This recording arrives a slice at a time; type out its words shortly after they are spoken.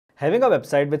Having a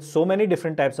website with so many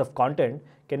different types of content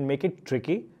can make it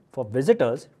tricky for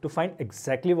visitors to find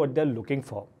exactly what they're looking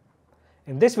for.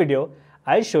 In this video,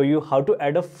 I'll show you how to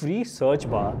add a free search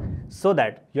bar so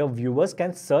that your viewers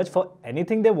can search for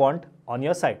anything they want on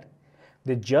your site.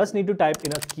 They just need to type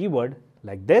in a keyword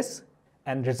like this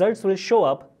and results will show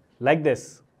up like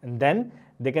this. And then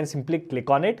they can simply click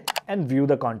on it and view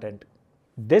the content.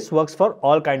 This works for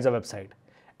all kinds of websites.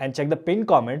 And check the pinned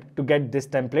comment to get this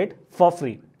template for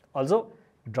free. Also,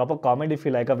 drop a comment if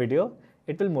you like a video.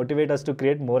 It will motivate us to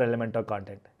create more Elementor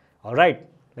content. Alright,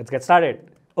 let's get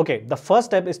started. Okay, the first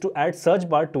step is to add search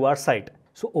bar to our site.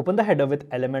 So open the header with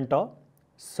Elementor,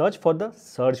 search for the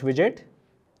search widget,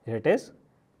 here it is,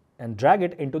 and drag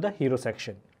it into the hero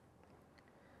section.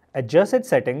 Adjust its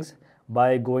settings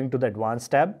by going to the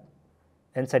advanced tab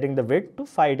and setting the width to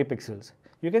 580 pixels.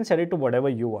 You can set it to whatever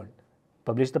you want.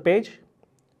 Publish the page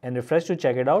and refresh to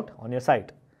check it out on your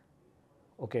site.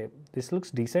 Okay, this looks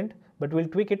decent, but we'll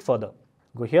tweak it further.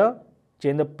 Go here,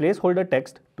 change the placeholder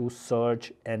text to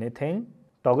search anything.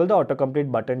 Toggle the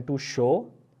autocomplete button to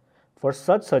show for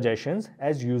such suggestions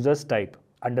as users type.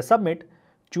 Under submit,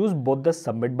 choose both the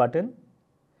submit button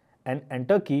and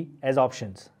enter key as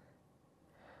options.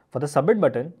 For the submit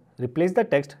button, replace the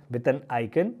text with an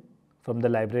icon from the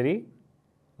library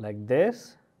like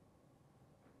this.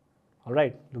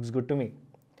 Alright, looks good to me.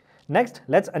 Next,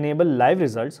 let's enable live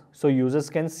results so users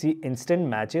can see instant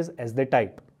matches as they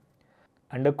type.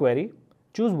 Under query,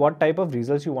 choose what type of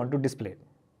results you want to display.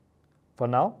 For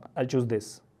now, I'll choose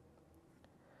this.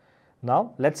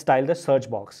 Now, let's style the search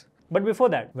box. But before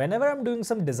that, whenever I'm doing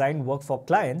some design work for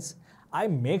clients, I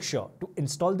make sure to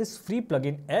install this free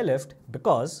plugin Airlift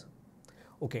because,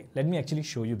 okay, let me actually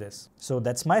show you this. So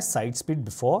that's my site speed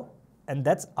before and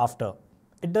that's after.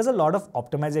 It does a lot of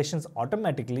optimizations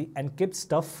automatically and keeps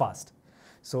stuff fast.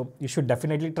 So you should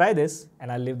definitely try this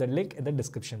and I'll leave the link in the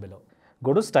description below.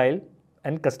 Go to style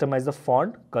and customize the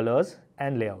font, colors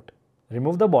and layout.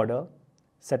 Remove the border,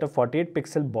 set a 48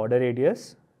 pixel border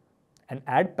radius and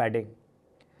add padding.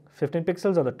 15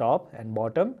 pixels on the top and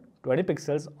bottom, 20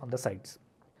 pixels on the sides.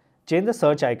 Change the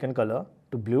search icon color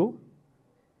to blue,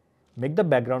 make the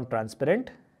background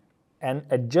transparent and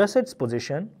adjust its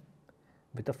position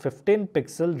with a 15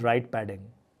 pixel right padding.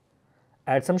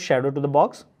 Add some shadow to the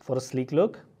box for a sleek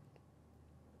look.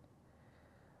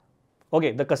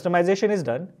 Okay, the customization is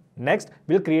done. Next,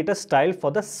 we'll create a style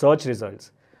for the search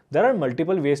results. There are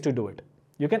multiple ways to do it.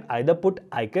 You can either put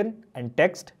icon and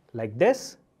text like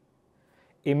this,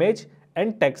 image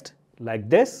and text like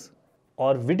this,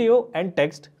 or video and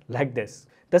text like this.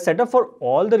 The setup for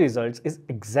all the results is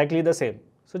exactly the same,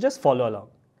 so just follow along.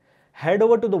 Head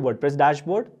over to the WordPress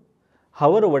dashboard,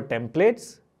 hover over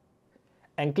templates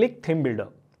and click theme builder.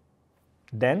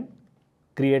 Then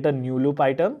create a new loop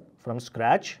item from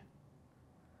scratch.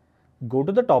 Go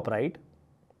to the top right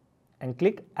and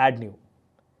click add new.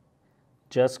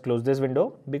 Just close this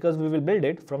window because we will build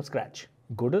it from scratch.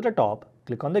 Go to the top,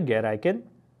 click on the gear icon,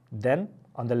 then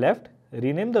on the left,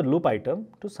 rename the loop item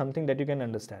to something that you can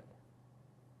understand.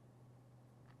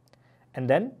 And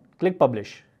then click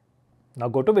publish. Now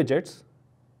go to widgets,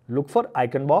 look for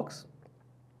icon box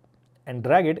and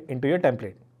drag it into your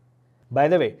template. By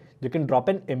the way, you can drop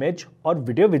an image or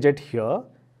video widget here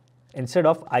instead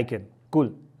of icon.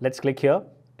 Cool. Let's click here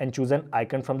and choose an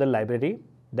icon from the library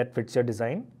that fits your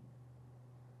design.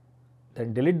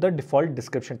 Then delete the default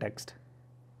description text.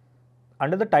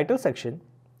 Under the title section,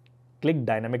 click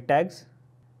dynamic tags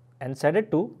and set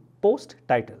it to post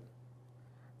title.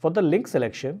 For the link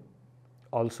selection,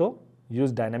 also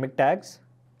use dynamic tags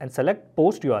and select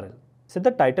post URL. Set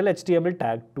the title HTML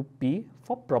tag to P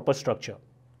for proper structure.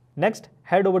 Next,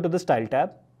 head over to the style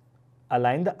tab,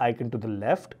 align the icon to the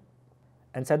left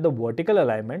and set the vertical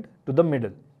alignment to the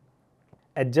middle.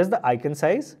 Adjust the icon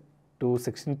size to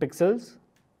 16 pixels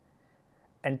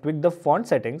and tweak the font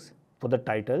settings for the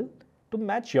title to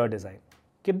match your design.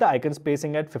 Keep the icon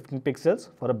spacing at 15 pixels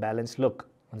for a balanced look.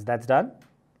 Once that's done,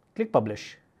 click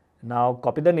publish. Now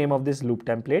copy the name of this loop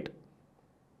template,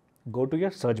 go to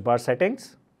your search bar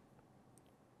settings,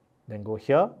 then go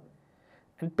here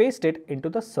and paste it into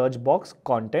the search box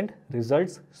content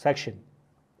results section.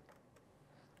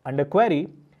 Under query,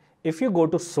 if you go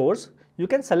to source, you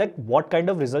can select what kind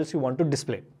of results you want to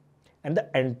display. And the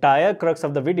entire crux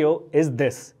of the video is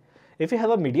this. If you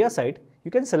have a media site,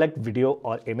 you can select video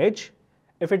or image.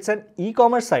 If it's an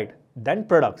e-commerce site, then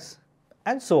products,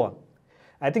 and so on.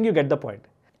 I think you get the point.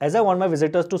 As I want my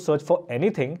visitors to search for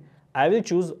anything, I will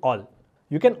choose all.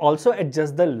 You can also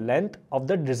adjust the length of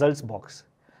the results box.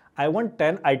 I want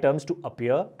 10 items to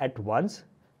appear at once,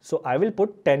 so I will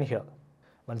put 10 here.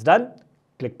 Once done,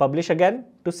 Click Publish again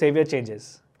to save your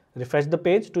changes. Refresh the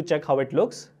page to check how it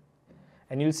looks,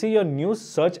 and you'll see your new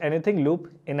Search Anything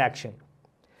loop in action.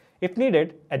 If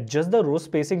needed, adjust the row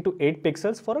spacing to 8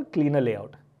 pixels for a cleaner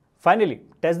layout. Finally,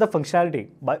 test the functionality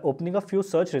by opening a few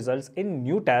search results in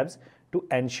new tabs to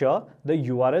ensure the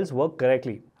URLs work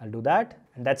correctly. I'll do that,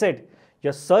 and that's it.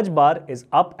 Your search bar is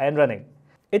up and running.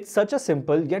 It's such a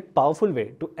simple yet powerful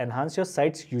way to enhance your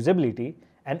site's usability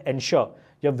and ensure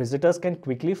your visitors can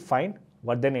quickly find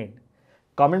what they need.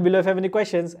 Comment below if you have any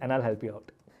questions and I'll help you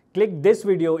out. Click this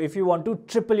video if you want to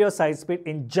triple your site speed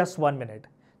in just 1 minute.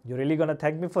 You're really gonna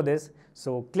thank me for this,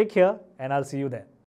 so click here and I'll see you there.